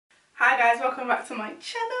Hi guys, welcome back to my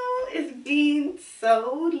channel. It's been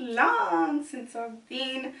so long since I've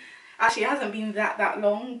been, actually it hasn't been that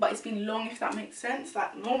long, but it's been long if that makes sense.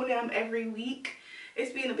 Like normally I'm every week.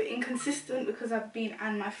 It's been a bit inconsistent because I've been,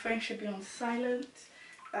 and my phone should be on silent.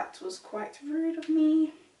 That was quite rude of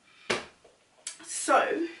me.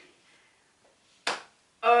 So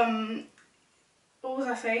what was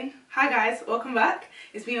I saying? Hi guys, welcome back.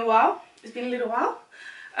 It's been a while. It's been a little while.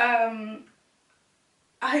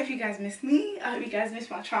 I hope you guys miss me. I hope you guys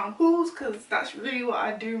miss my try on hauls, because that's really what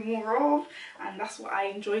I do more of, and that's what I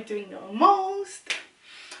enjoy doing the most.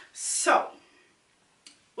 So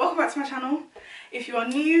welcome back to my channel. If you are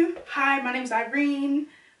new, hi, my name is Irene.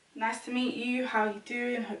 Nice to meet you. How are you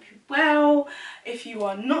doing? Hope you're well. If you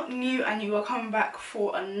are not new and you are coming back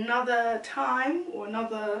for another time or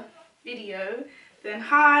another video, then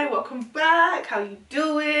hi, welcome back. How you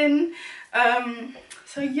doing?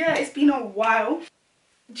 So yeah, it's been a while.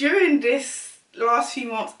 During this last few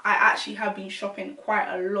months, I actually have been shopping quite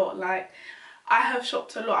a lot. Like, I have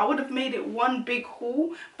shopped a lot. I would have made it one big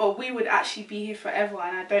haul, but we would actually be here forever,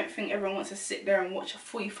 and I don't think everyone wants to sit there and watch a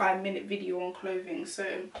 45-minute video on clothing, so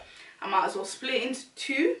I might as well split it into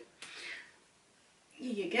two.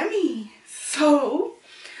 You get me? So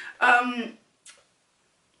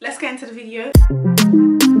let's get into the video.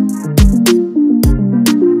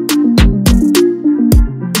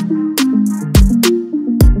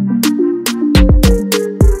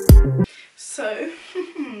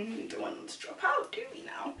 Don't want them to drop out, do we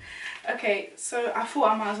now? Okay, so I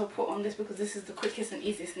thought I might as well put on this because this is the quickest and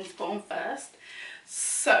easiest thing to put on first.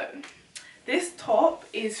 So this top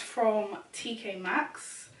is from TK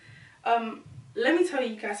Maxx. Let me tell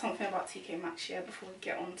you guys something about TK Maxx here before we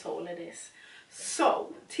get on to all of this.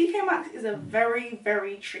 So TK Maxx is a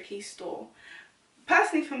very tricky store.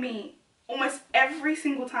 Personally, for me, almost every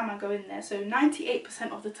single time I go in there, so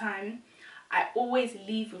 98% of the time, I always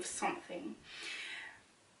leave with something.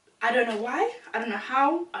 I don't know why, I don't know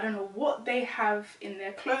how, I don't know what they have in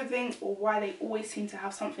their clothing or why they always seem to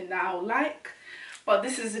have something that I'll like. But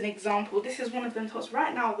this is an example. This is one of them tops.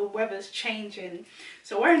 Right now the weather's changing,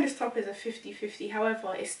 so wearing this top is a 50-50.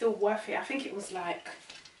 However, it's still worth it. I think it was like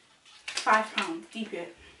 £5. Deep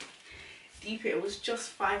it was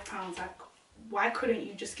just £5. Like, why couldn't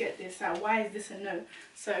you just get this? Like, why is this a no?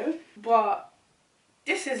 So, but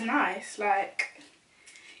this is nice. Like,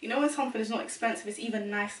 you know, when something is not expensive, it's even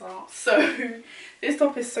nicer. So this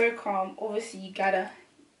top is so calm. Obviously you gotta,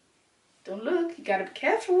 don't look, you gotta be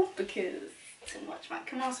careful because too much might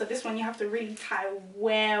come out. So this one you have to really tie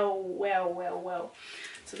well.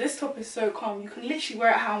 So this top is so calm. You can literally wear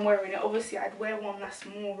it how I'm wearing it. Obviously I'd wear one that's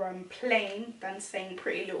more plain than saying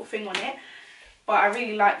pretty little thing on it, but I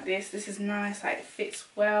really like this. This is nice. Like, it fits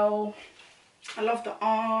well. I love the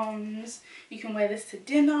arms. You can wear this to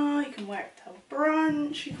dinner, you can wear it to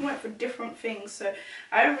brunch, you can wear it for different things. So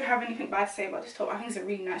I don't really have anything bad to say about this top. I think it's a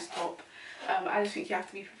really nice top. I just think you have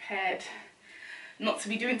to be prepared not to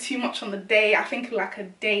be doing too much on the day. I think like a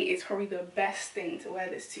date is probably the best thing to wear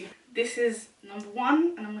this to. This is number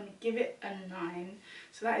 1 and I'm going to give it a 9.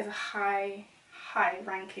 So that is a high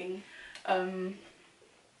ranking.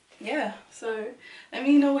 Yeah, so let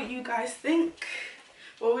me know what you guys think.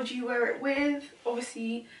 What would you wear it with?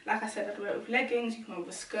 Obviously, like I said, I'd wear it with leggings, you can wear it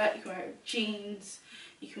with a skirt, you can wear it with jeans,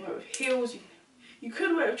 you can wear it with heels, you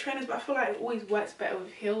could wear it with trainers, but I feel like it always works better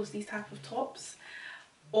with heels, these type of tops,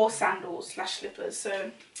 or sandals / slippers.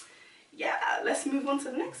 So yeah, let's move on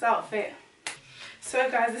to the next outfit. So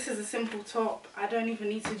guys, this is a simple top. I don't even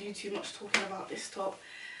need to do too much talking about this top.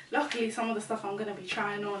 Luckily, some of the stuff I'm going to be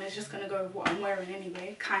trying on is just going to go with what I'm wearing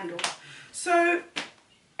anyway, kind of. So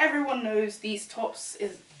everyone knows these tops,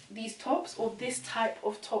 or this type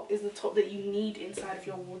of top is the top that you need inside of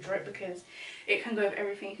your wardrobe, because it can go with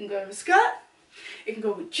everything. It can go with a skirt, it can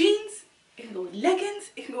go with jeans, it can go with leggings,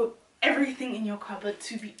 it can go with everything in your cupboard,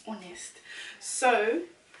 to be honest. So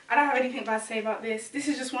I don't have anything bad to say about this. This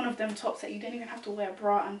is just one of them tops that you don't even have to wear a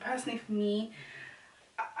bra, and personally for me,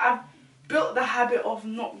 I've built the habit of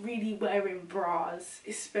not really wearing bras,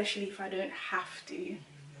 especially if I don't have to.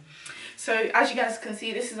 So as you guys can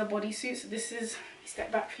see, this is a bodysuit. So this is,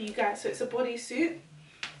 step back for you guys. So it's a bodysuit.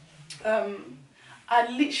 I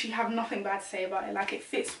literally have nothing bad to say about it. Like, it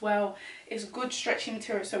fits well. It's good stretchy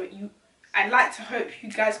material. So I'd like to hope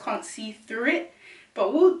you guys can't see through it,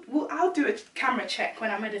 but I'll do a camera check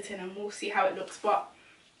when I'm editing and we'll see how it looks. But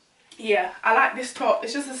yeah, I like this top.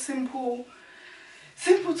 It's just a simple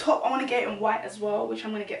top. I want to get it in white as well, which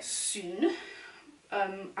I'm going to get soon.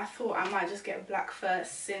 I thought I might just get black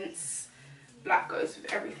first, since black goes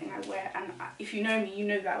with everything I wear, and if you know me, you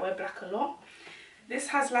know that I wear black a lot. This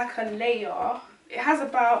has like a layer. It has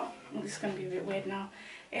about, oh, this is going to be a bit weird now.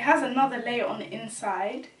 It has another layer on the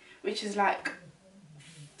inside, which is like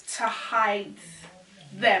to hide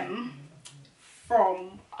them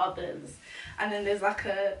from others. And then there's like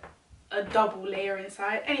a double layer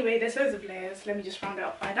inside. Anyway, there's loads of layers. Let me just round it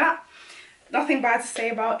up by that. Nothing bad to say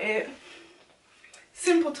about it.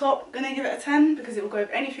 Simple top. Gonna give it a 10 because it will go with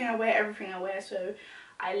anything I wear, everything I wear. So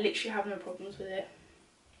I literally have no problems with it.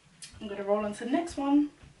 I'm gonna roll on to the next one.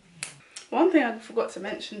 One thing I forgot to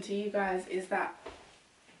mention to you guys is that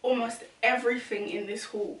almost everything in this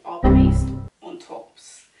haul are based on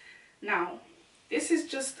tops. Now, this is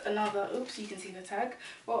just another, oops, you can see the tag.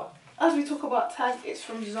 Well, as we talk about tags, it's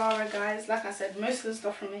from Zara, guys. Like I said, most of the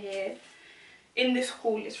stuff from here in this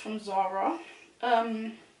haul is from Zara.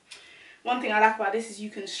 One thing I like about this is you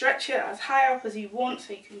can stretch it as high up as you want,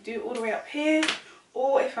 so you can do it all the way up here.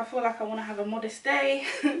 Or if I feel like I want to have a modest day,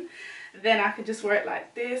 then I could just wear it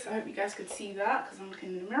like this. I hope you guys could see that because I'm looking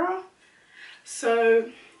in the mirror. So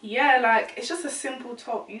yeah, like it's just a simple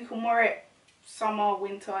top. You can wear it summer,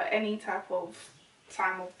 winter, any type of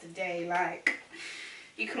time of the day. Like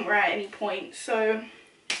you can wear it at any point. So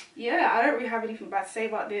yeah, I don't really have anything bad to say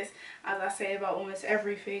about this, as I say about almost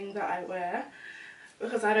everything that I wear,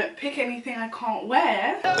 because I don't pick anything I can't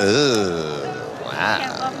wear. Ooh,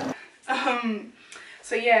 wow.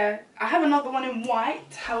 So yeah, I have another one in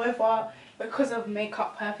white. However, because of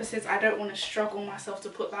makeup purposes, I don't want to struggle myself to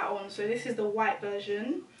put that on. So this is the white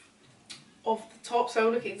version of the top. So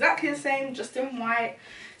it'll look exactly the same, just in white,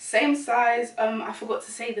 same size. I forgot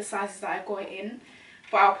to say the sizes that I got it in,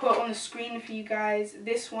 but I'll put it on the screen for you guys.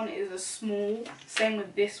 This one is a small, same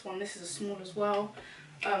with this one. This is a small as well.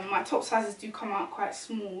 My top sizes do come out quite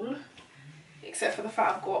small, except for the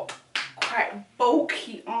fact I've got quite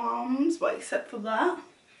bulky arms, but except for that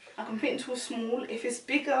I can fit into a small. If it's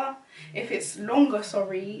bigger, if it's longer,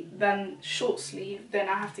 sorry, than short sleeve, then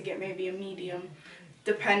I have to get maybe a medium,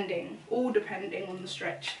 depending on the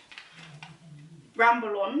stretch.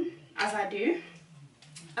 Ramble on as I do.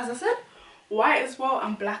 As I said, white as well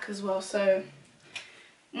and black as well. So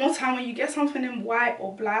more time when you get something in white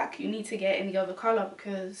or black, you need to get any other color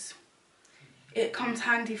because it comes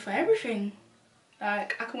handy for everything.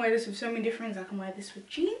 Like I can wear this with so many different things. I can wear this with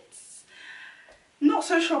jeans. Not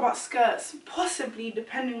so sure about skirts, possibly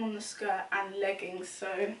depending on the skirt and leggings.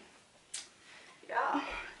 So yeah,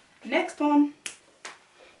 next one.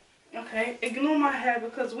 Okay, ignore my hair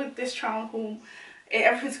because with this trial haul,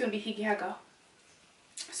 everything's gonna be higgy hagga.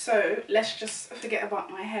 So let's just forget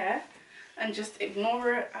about my hair and just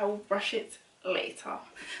ignore it. I will brush it later.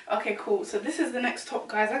 Okay, cool. So this is the next top,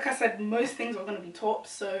 guys. Like I said, most things are gonna be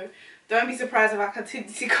tops, so don't be surprised if I continue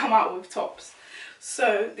to come out with tops.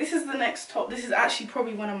 So this is the next top. This is actually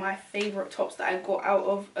probably one of my favorite tops that I got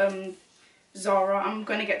out of Zara. I'm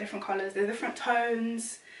going to get different colors. They're different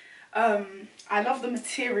tones. I love the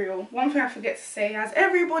material. One thing I forget to say, as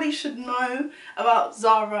everybody should know about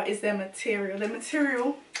Zara, is their material. Their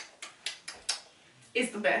material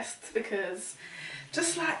is the best because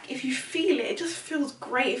just like if you feel it, it just feels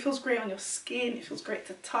great. It feels great on your skin. It feels great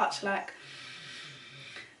to touch. Like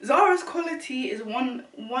Zara's quality is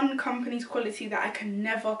one company's quality that I can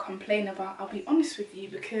never complain about. I'll be honest with you,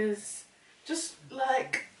 because just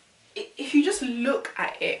like if you just look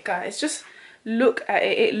at it, guys, just look at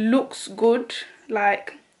it, it looks good.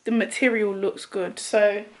 Like the material looks good.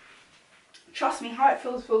 So trust me, how it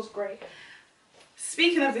feels great.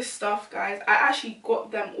 Speaking of this stuff, guys, I actually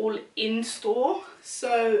got them all in store,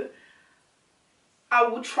 so I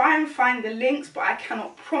will try and find the links, but I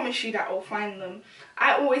cannot promise you that I'll find them.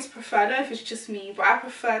 I always prefer, I don't know if it's just me, but I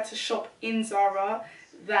prefer to shop in Zara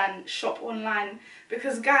than shop online.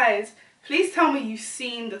 Because guys, please tell me you've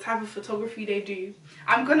seen the type of photography they do.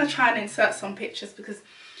 I'm going to try and insert some pictures because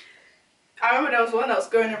I remember there was one that was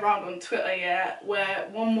going around on Twitter, yeah, where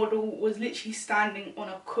one model was literally standing on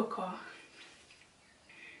a cooker.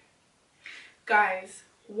 Guys,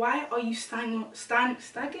 why are you stagging?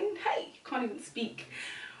 Hey, can't even speak.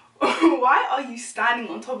 Why are you standing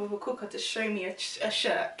on top of a cooker to show me a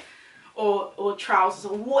shirt or trousers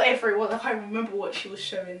or whatever it was? I can't remember what she was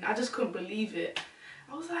showing. I just couldn't believe it.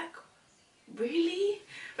 I was like, really?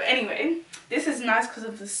 But anyway, this is nice because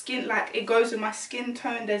of the skin. Like it goes with my skin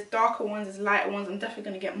tone. There's darker ones, there's lighter ones. I'm definitely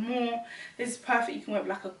gonna get more. This is perfect. You can wear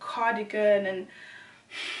like a cardigan and.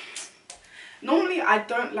 Normally I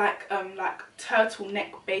don't like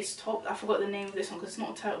turtleneck based tops. I forgot the name of this one because it's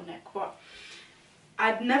not a turtleneck, but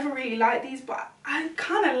I'd never really liked these, but I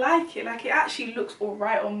kind of like it. Like it actually looks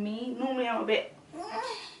alright on me. Normally I'm a bit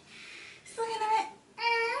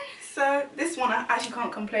so this one I actually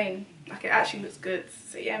can't complain. Like it actually looks good.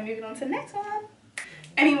 So yeah, moving on to the next one.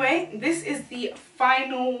 Anyway, this is the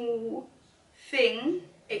final thing,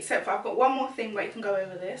 except for I've got one more thing where you can go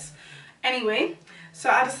over this. Anyway, so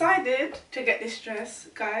I decided to get this dress,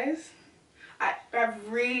 guys. I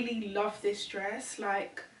really love this dress.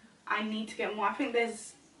 Like, I need to get more. I think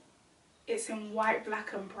it's in white,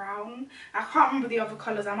 black and brown. I can't remember the other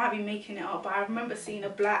colours. I might be making it up, but I remember seeing a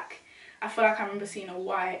black. I feel like I remember seeing a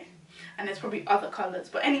white, and there's probably other colours.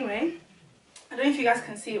 But anyway, I don't know if you guys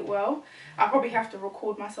can see it well. I'll probably have to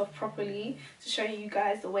record myself properly to show you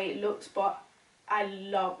guys the way it looks, but I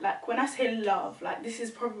love, like, when I say love, like, this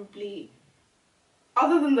is probably,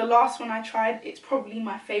 other than the last one I tried, it's probably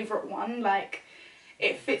my favourite one. Like,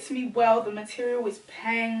 it fits me well, the material is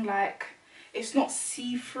paying, like, it's not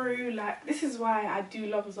see-through. Like, this is why I do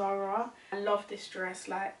love Zara. I love this dress,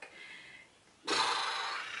 like,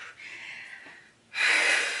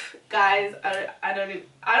 guys, I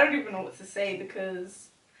don't even know what to say, because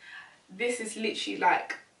this is literally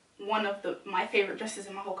like one of my favourite dresses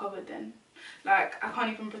in my whole cupboard then. Like, I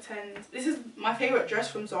can't even pretend. This is my favourite dress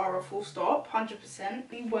from Zara, full stop,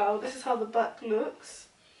 100%. Well, this is how the back looks.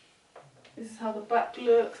 This is how the back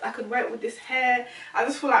looks. I could wear it with this hair. I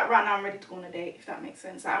just feel like right now I'm ready to go on a date, if that makes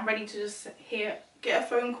sense. Like, I'm ready to just get a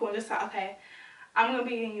phone call and just like, okay, I'm gonna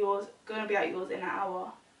be at yours in an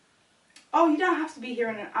hour. Oh, you don't have to be here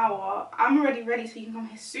in an hour. I'm already ready, so you can come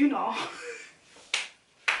here sooner.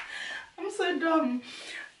 I'm so dumb.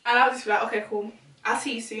 And I'll just be like, okay, cool. I'll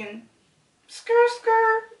see you soon. Skr,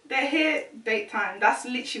 skr. They're here, date time. That's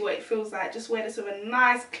literally what it feels like. Just wear this with a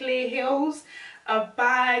nice clear heels, a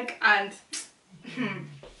bag, and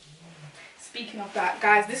speaking of that,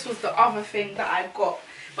 guys, this was the other thing that I got.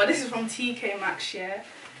 But this is from TK Maxx, yeah.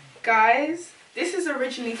 Guys, this is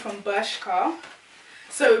originally from Bershka.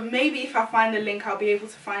 So maybe if I find the link, I'll be able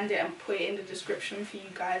to find it and put it in the description for you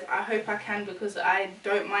guys. I hope I can, because I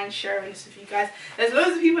don't mind sharing this with you guys. There's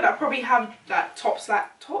loads of people that probably have like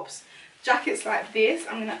jackets like this.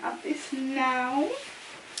 I'm gonna add this now.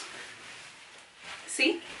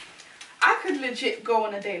 See, I could legit go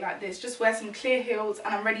on a date like this, just wear some clear heels,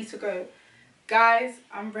 and I'm ready to go. Guys,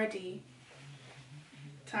 I'm ready.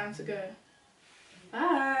 Time to go.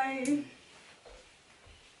 Bye.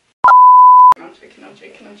 I'm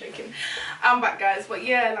joking. I'm back, guys. But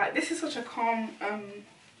yeah, like, this is such a calm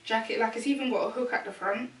jacket. Like, it's even got a hook at the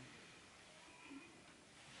front.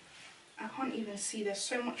 I can't even see, there's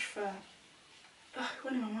so much fur. Ugh, it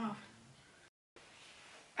went in my mouth.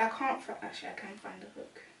 Actually, I can find the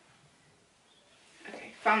hook.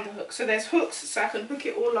 Okay, found the hook. So there's hooks, so I can hook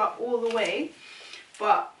it all up all the way.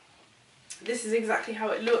 But this is exactly how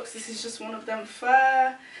it looks. This is just one of them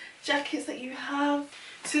fur jackets that you have.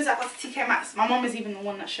 As soon as I got to TK Maxx, my mum is even the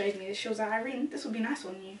one that showed me this. She was like, Irene, this would be nice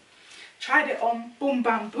on you. Tried it on, boom,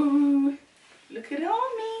 bam, boo. Look at it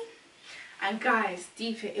on me. And guys,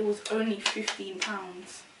 deep it was only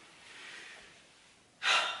 £15.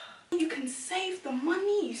 You can save the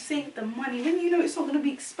money. You save the money. When you know it's not going to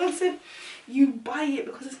be expensive, you buy it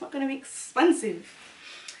because it's not going to be expensive.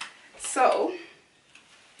 So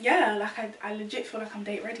yeah, like, I legit feel like I'm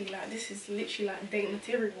date ready. Like, this is literally like date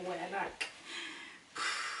material wear. Like,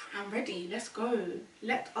 I'm ready. Let's go.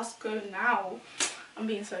 Let us go now. I'm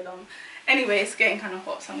being so dumb. Anyway, it's getting kind of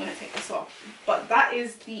hot, so I'm going to take this off. But that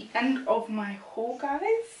is the end of my haul,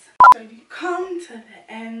 guys. So you come to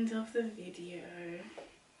the end of the video.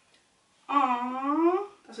 Aww.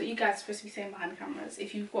 That's what you guys are supposed to be saying behind the cameras,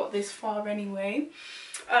 if you've got this far anyway.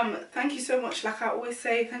 Thank you so much. Like I always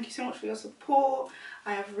say, thank you so much for your support.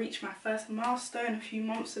 I have reached my first milestone a few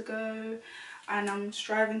months ago, and I'm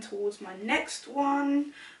striving towards my next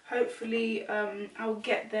one. Hopefully I'll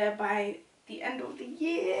get there by the end of the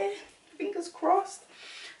year, fingers crossed.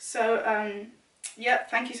 So yeah,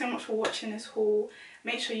 thank you so much for watching this haul.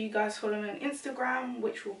 Make sure you guys follow me on Instagram,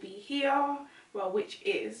 which will be here, well, which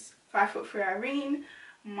is 5'3" Irene.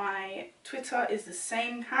 My Twitter is the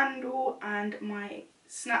same handle, and my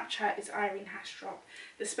Snapchat is Irene Hashdrop.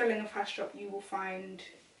 The spelling of Hashdrop you will find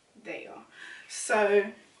there. So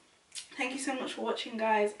thank you so much for watching,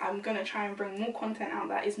 guys. I'm gonna try and bring more content out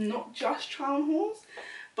that is not just trial and hauls,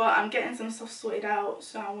 but I'm getting some stuff sorted out,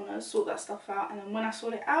 so I want to sort that stuff out, and then when I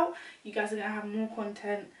sort it out, you guys are gonna have more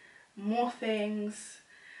content, more things,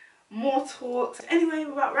 more talks. Anyway,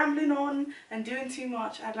 without rambling on and doing too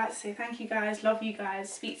much, I'd like to say thank you guys, love you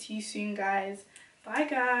guys, speak to you soon, guys. Bye,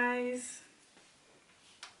 guys.